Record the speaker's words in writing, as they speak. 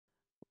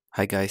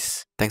Hi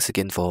guys, thanks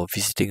again for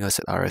visiting us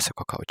at RS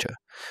Aquaculture.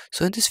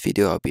 So in this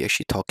video, I'll be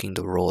actually talking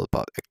the role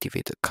about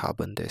activated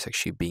carbon that is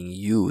actually being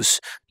used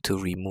to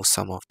remove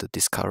some of the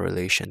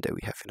discoloration that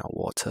we have in our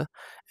water,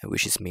 and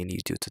which is mainly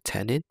due to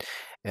tannin.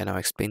 And I'll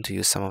explain to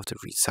you some of the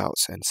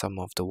results and some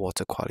of the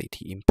water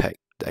quality impact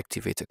the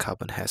activated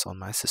carbon has on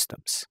my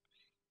systems.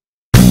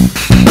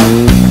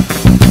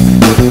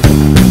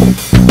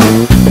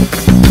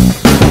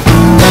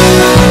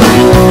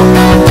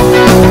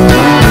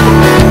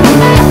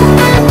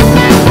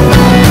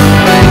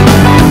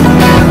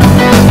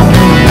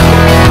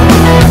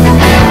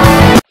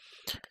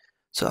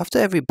 So after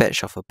every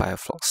batch of a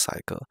bioflux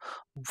cycle,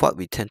 what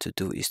we tend to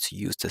do is to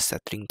use the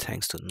settling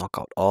tanks to knock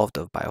out all of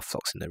the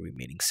bioflux in the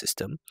remaining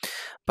system.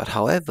 But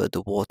however,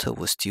 the water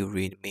will still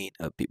remain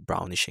a bit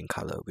brownish in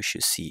color, which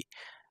you see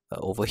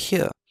over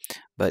here.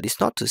 But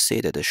it's not to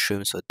say that the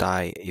shrimps will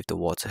die if the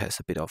water has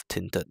a bit of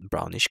tinted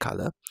brownish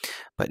color.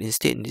 But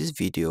instead, in this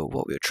video,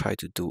 what we'll try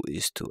to do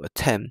is to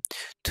attempt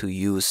to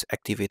use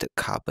activated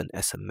carbon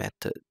as a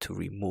method to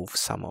remove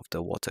some of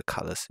the water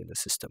colors in the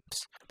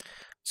systems.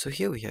 So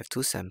here we have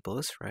two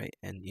samples, right?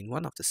 And in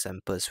one of the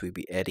samples, we'll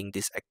be adding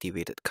this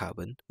activated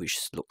carbon, which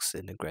looks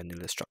in a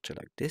granular structure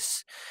like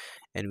this.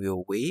 And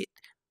we'll weigh it.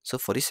 So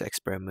for this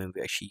experiment,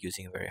 we're actually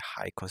using a very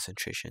high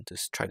concentration to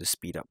try to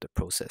speed up the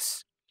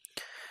process.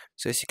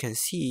 So as you can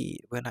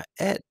see, when I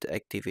add the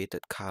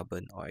activated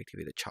carbon or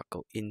activated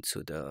charcoal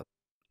into the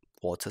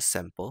water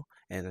sample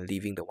and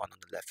leaving the one on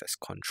the left as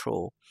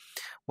control,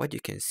 what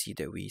you can see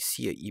that we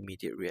see an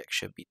immediate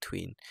reaction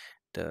between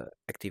the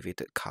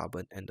activated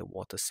carbon and the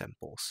water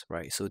samples,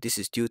 right? So this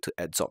is due to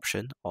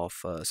adsorption of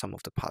some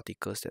of the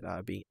particles that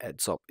are being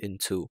adsorbed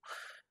into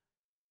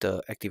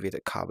the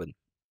activated carbon.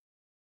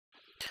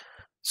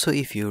 So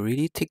if you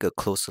really take a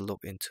closer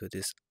look into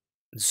this,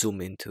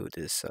 zoom into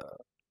this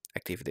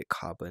activated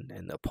carbon,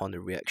 and upon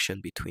the reaction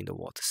between the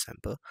water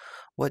sample,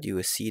 what you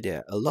will see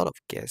there are a lot of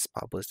gas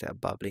bubbles that are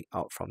bubbling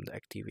out from the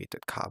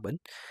activated carbon,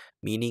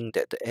 meaning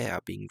that the air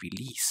are being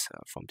released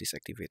from this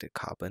activated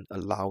carbon,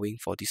 allowing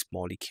for these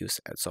molecules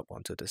to adsorb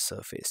onto the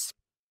surface.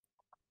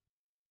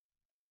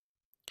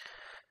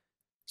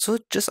 So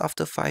just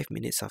after 5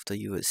 minutes after,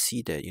 you will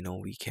see that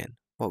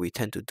what we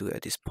tend to do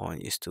at this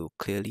point is to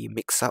clearly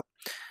mix up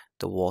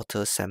the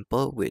water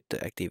sample with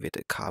the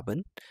activated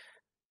carbon.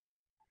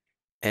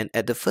 And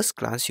at the first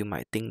glance, you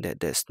might think that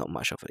there's not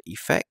much of an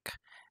effect,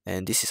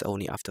 and this is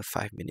only after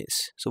 5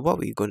 minutes. So what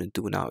we're going to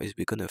do now is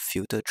we're going to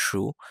filter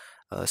through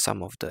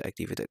some of the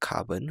activated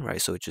carbon,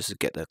 right? So just to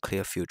get a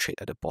clear filtrate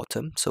at the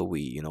bottom, so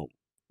we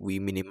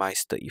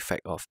minimize the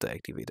effect of the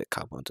activated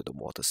carbon to the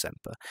water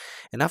sample.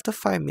 And after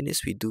 5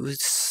 minutes, we do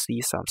see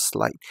some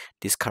slight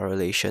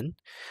discoloration,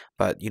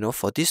 but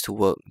for this to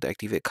work, the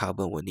activated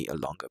carbon will need a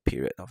longer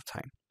period of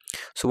time.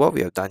 So what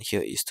we have done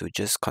here is to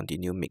just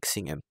continue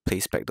mixing and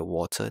place back the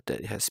water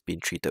that has been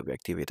treated with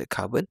activated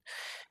carbon.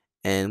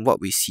 And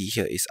what we see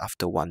here is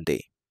after 1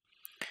 day.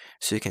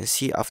 So you can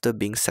see after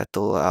being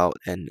settled out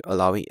and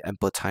allowing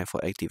ample time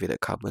for activated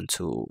carbon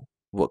to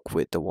work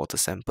with the water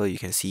sample, you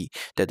can see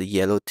that the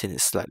yellow tint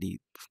is slightly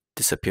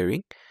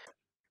disappearing.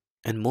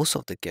 And most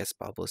of the gas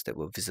bubbles that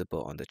were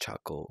visible on the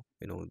charcoal,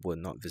 were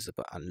not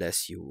visible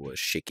unless you were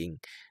shaking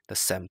the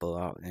sample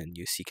out, and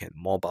you see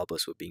more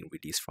bubbles were being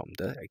released from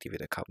the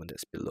activated carbon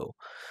that's below.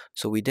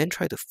 So we then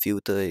try to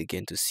filter it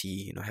again to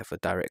see, have a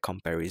direct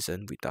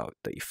comparison without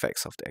the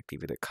effects of the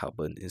activated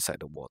carbon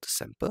inside the water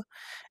sample.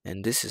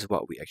 And this is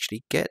what we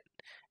actually get.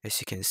 As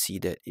you can see,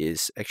 that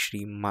is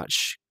actually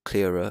much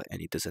clearer,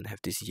 and it doesn't have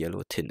this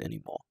yellow tint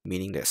anymore,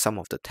 meaning that some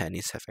of the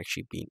tannins have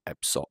actually been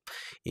absorbed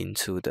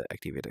into the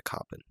activated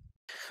carbon.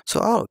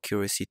 So out of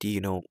curiosity,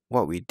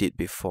 what we did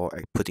before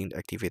putting the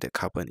activated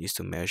carbon is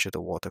to measure the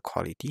water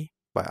quality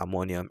by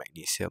ammonia,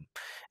 magnesium,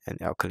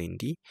 and alkaline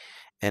D.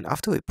 And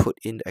after we put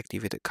in the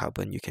activated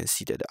carbon, you can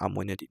see that the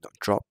ammonia did not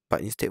drop, but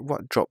instead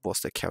what dropped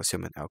was the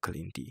calcium and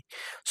alkaline D.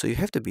 So you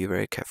have to be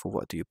very careful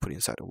what do you put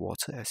inside the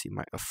water, as it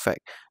might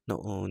affect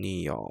not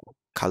only your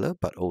color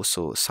but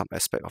also some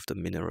aspect of the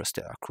minerals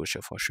that are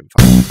crucial for shrimp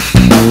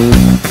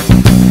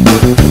farming.